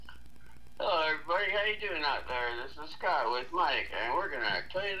how you doing out there? This is Scott with Mike, and we're going to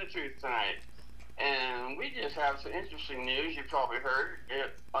tell you the truth tonight. And we just have some interesting news. You probably heard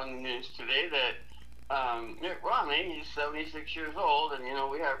it on the news today that Mitt Romney, he's 76 years old, and,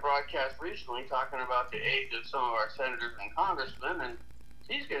 we had a broadcast recently talking about the age of some of our senators and congressmen, and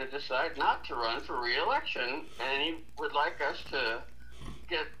he's going to decide not to run for re-election, and he would like us to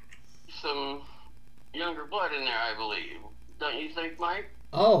get some younger blood in there, I believe. Don't you think, Mike?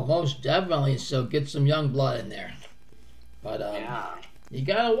 Oh, most definitely. So get some young blood in there. But Yeah. you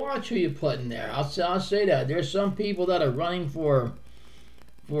gotta watch who you put in there. I'll say that. There's some people that are running for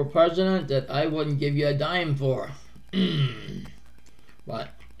president that I wouldn't give you a dime for.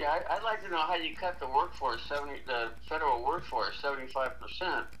 But Yeah, I'd like to know how you cut the workforce, the federal workforce,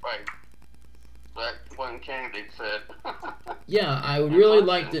 75%, by that one candidate said. yeah, I would really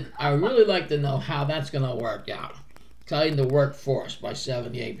like to know how that's gonna work out. Cutting the workforce by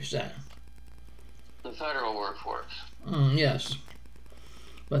 78%. The federal workforce. Yes,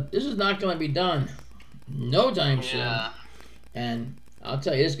 but this is not going to be done no time soon. Yeah. And I'll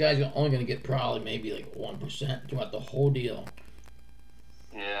tell you, this guy's only going to get probably maybe like 1% throughout the whole deal.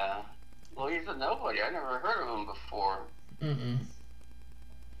 Yeah. Well, he's a nobody. I never heard of him before.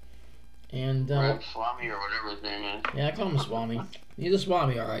 And Swami or whatever his name is. yeah, I call him Swami. He's a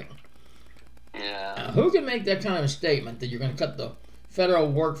Swami, all right. Yeah. Who can make that kind of a statement that you're going to cut the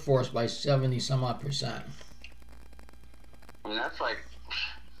federal workforce by 70 some odd percent? I mean, that's like,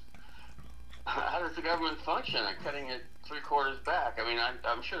 how does the government function? Cutting it 3/4 back. I mean,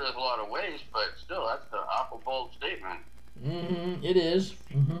 I'm sure there's a lot of ways, but still, that's an awful bold statement. It is.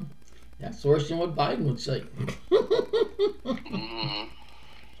 That's worse than what Biden would say.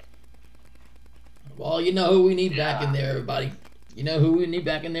 Well, you know who we need back in there, everybody. You know who we need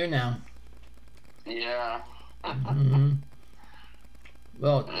back in there now. Yeah.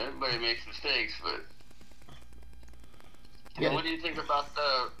 Well, everybody makes mistakes, but yeah. What do you think about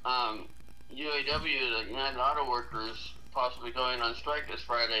the UAW, the United Auto Workers, possibly going on strike this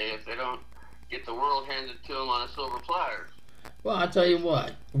Friday if they don't get the world handed to them on a silver platter? Well, I'll tell you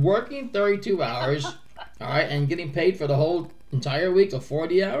what. Working 32 hours, all right, and getting paid for the whole entire week of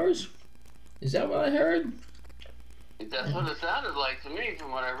 40 hours? Is that what I heard? That's what it sounded like to me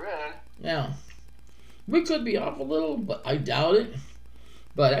from what I read. Yeah. We could be off a little, but I doubt it.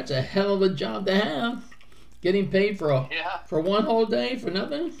 But that's a hell of a job to have. Getting paid for one whole day for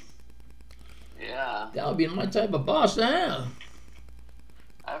nothing? Yeah. That would be my type of boss to have.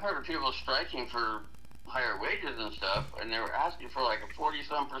 I've heard of people striking for higher wages and stuff, and they were asking for like a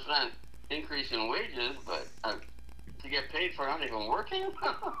 40-some% increase in wages, but to get paid for not even working?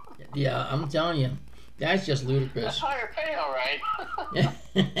 Yeah, I'm telling you. That's just ludicrous. That's higher pay, all right.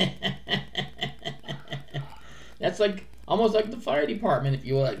 That's like almost like the fire department, if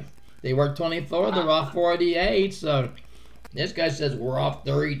you would. They work 24, they're off 48, so this guy says we're off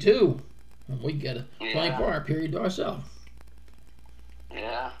 32. And we get a 24-hour period to ourselves.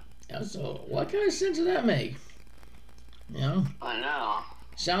 Yeah. So what kind of sense does that make? You know? I know.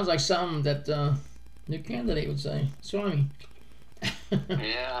 Sounds like something that new candidate would say. Swami.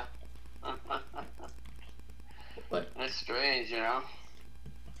 Yeah. But it's strange, you know?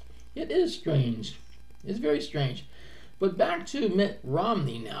 It is strange. It's very strange. But back to Mitt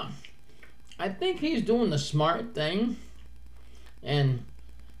Romney now. I think he's doing the smart thing and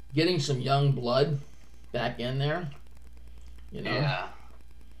getting some young blood back in there. You know? Yeah.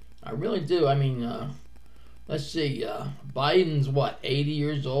 I really do. I mean, let's see. Biden's, 80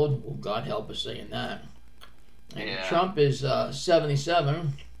 years old? Oh, God help us saying that. And Trump is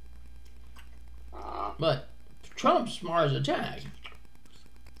 77. But Trump's smart as a tack.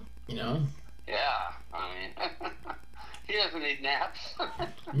 You know? Yeah. I mean, he doesn't need naps.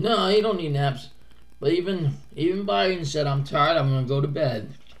 No, he don't need naps. But even Biden said, I'm tired, I'm going to go to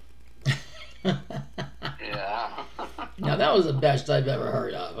bed. Yeah. Now, that was the best I've ever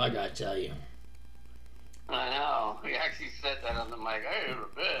heard of, I got to tell you. I know. He actually said that on the mic. I go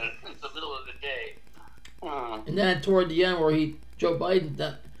to bed. It's the middle of the day. And then toward the end where Joe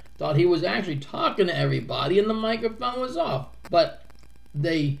Biden thought he was actually talking to everybody and the microphone was off. But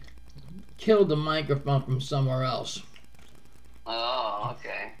they killed the microphone from somewhere else. Oh,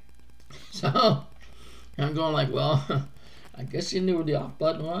 okay. So I'm going like, well, I guess you knew where the off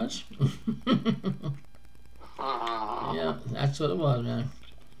button was. Yeah, that's what it was, man.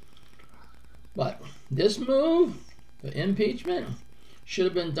 But this move, the impeachment, should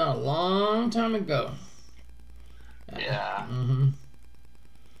have been done a long time ago. Yeah.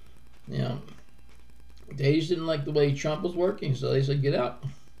 Yeah. They just didn't like the way Trump was working, so they said, get out.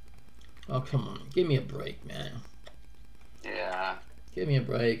 Oh, come on. Give me a break, man. Yeah. Give me a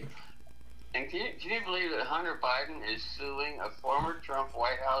break. And can you believe that Hunter Biden is suing a former Trump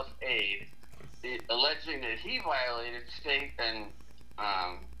White House aide, alleging that he violated state and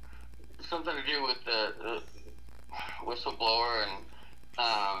something to do with the whistleblower, and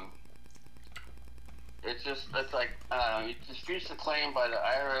it's like he disputes the claim by the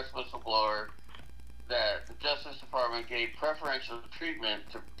IRS whistleblower that the Justice Department gave preferential treatment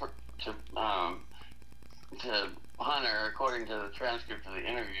to Hunter, according to the transcript of the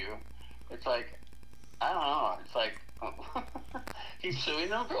interview. It's like, I don't know. It's like he's suing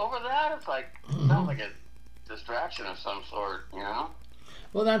them over that. It's like sounds like a distraction of some sort, you know?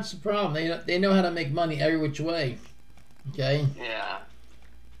 Well, that's the problem. They know how to make money every which way. Okay. Yeah.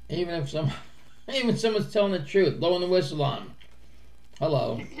 Even someone's telling the truth, blowing the whistle on 'em.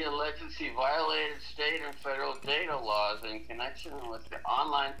 Hello. He alleges he violated state and federal data laws in connection with the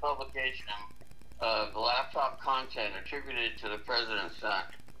online publication of the laptop content attributed to the president's son.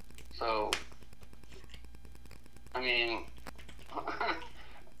 So, I mean,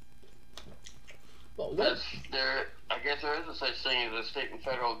 Well, I guess there is a such thing as a state and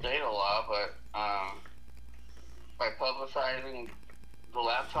federal data law, but by publicizing the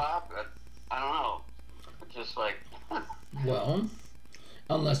laptop, I don't know. It's just like, well,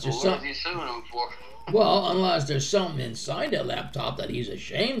 unless there's what is he suing him for? Well, unless there's something inside that laptop that he's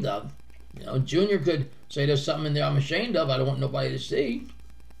ashamed of. You know, Junior could say there's something in there I'm ashamed of. I don't want nobody to see.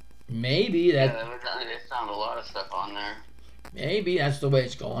 Maybe that. Yeah, they found a lot of stuff on there. Maybe that's the way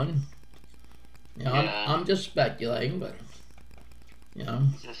it's going. You know, Yeah. I'm just speculating, but you know,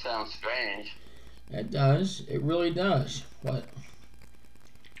 It just sounds strange. it does. It really does. But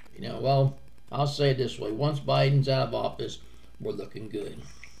you know, well, I'll say it this way: once Biden's out of office, we're looking good.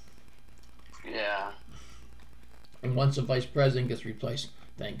 Yeah. And once the vice president gets replaced,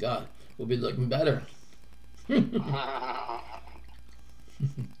 thank God, we'll be looking better.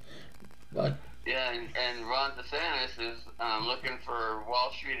 But yeah, and Ron DeSantis is looking for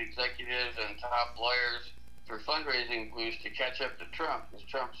Wall Street executives and top lawyers for fundraising boosts to catch up to Trump. Because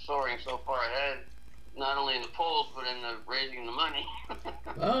Trump's soaring so far ahead, not only in the polls, but in the raising the money.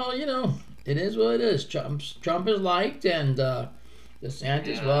 well, you know, it is what it is. Trump is liked, and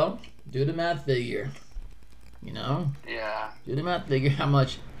DeSantis, Yeah. well, do the math figure. You know, Yeah. do the math figure how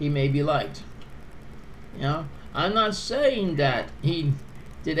much he may be liked. You know, I'm not saying that he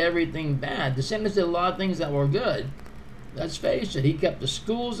did everything bad. DeSantis did a lot of things that were good. Let's face it, he kept the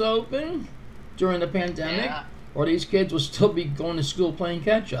schools open during the pandemic, Yeah. or these kids would still be going to school playing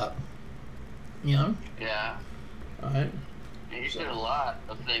catch up. You know? Yeah. All right. He did a lot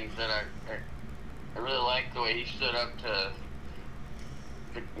of things that I really like the way he stood up to,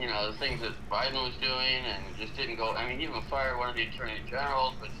 you know, the things that Biden was doing, and just didn't go. I mean, he even fired one of the attorney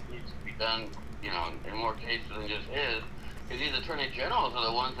generals, which needs to be done, you know, in more cases than just his. Because these attorney generals are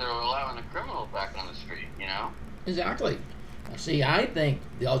the ones that are allowing the criminals back on the street, you know? Exactly. See, I think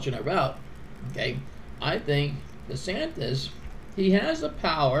the alternate route, okay, I think DeSantis, he has the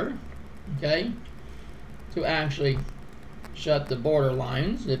power, okay, to actually shut the border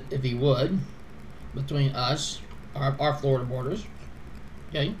lines, if he would, between us, our Florida borders,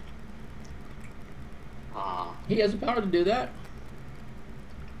 okay? He has the power to do that.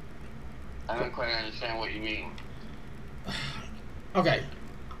 I don't quite understand what you mean. Okay.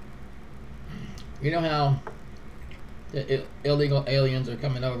 You know how the illegal aliens are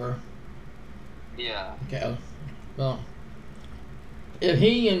coming over? Yeah. Okay. Well, if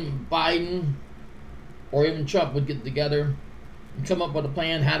he and Biden or even Trump would get together and come up with a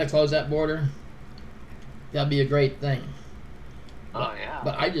plan how to close that border, that'd be a great thing. Oh, yeah.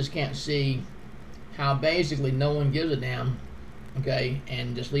 But I just can't see how basically no one gives a damn, okay,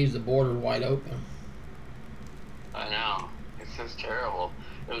 and just leaves the border wide open. I know. It's just terrible.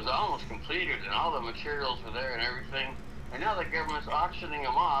 It was almost completed, and all the materials were there and everything. And now the government's auctioning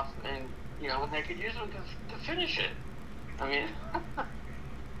them off, and, you know, when they could use them to finish it. I mean,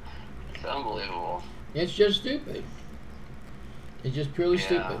 it's unbelievable. It's just stupid. It's just purely Yeah.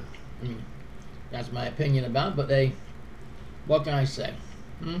 stupid. I mean, that's my opinion about it, but hey, what can I say?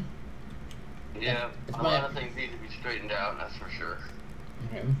 Yeah, It's a lot of things need to be straightened out, that's for sure.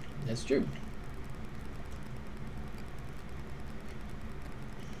 Okay, that's true.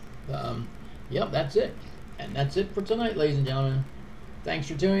 Yep, that's it. And that's it for tonight, ladies and gentlemen. Thanks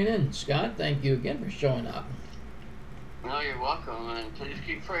for tuning in. Scott, thank you again for showing up. No, you're welcome, and please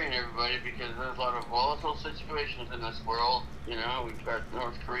keep praying, everybody, because there's a lot of volatile situations in this world. You know, we've got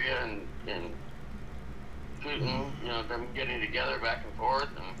North Korea and Putin, you know, them getting together back and forth,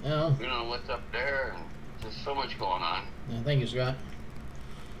 and Well, you know what's up there, and just so much going on. thank you, Scott.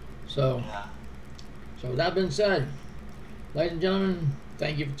 So, Yeah. so with that being said, ladies and gentlemen,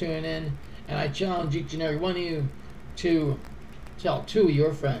 thank you for tuning in. And I challenge each and every one of you to tell 2 of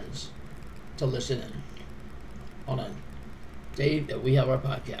your friends to listen in on a day that we have our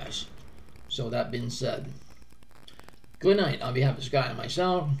podcast. So that being said, good night on behalf of Scott and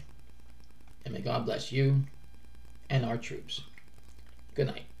myself, and may God bless you and our troops. Good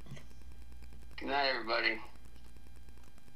night. Good night, everybody.